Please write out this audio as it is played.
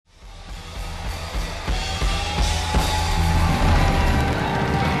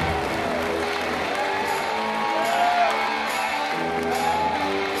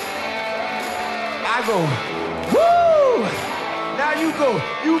go. Woo! Now you go.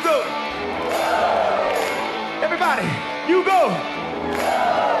 You go. Everybody, you go.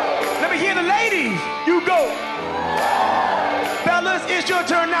 Let me hear the ladies. You go. Fellas, it's your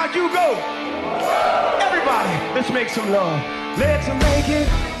turn now. You go. Everybody, let's make some love. Let's make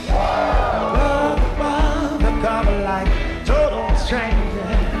it.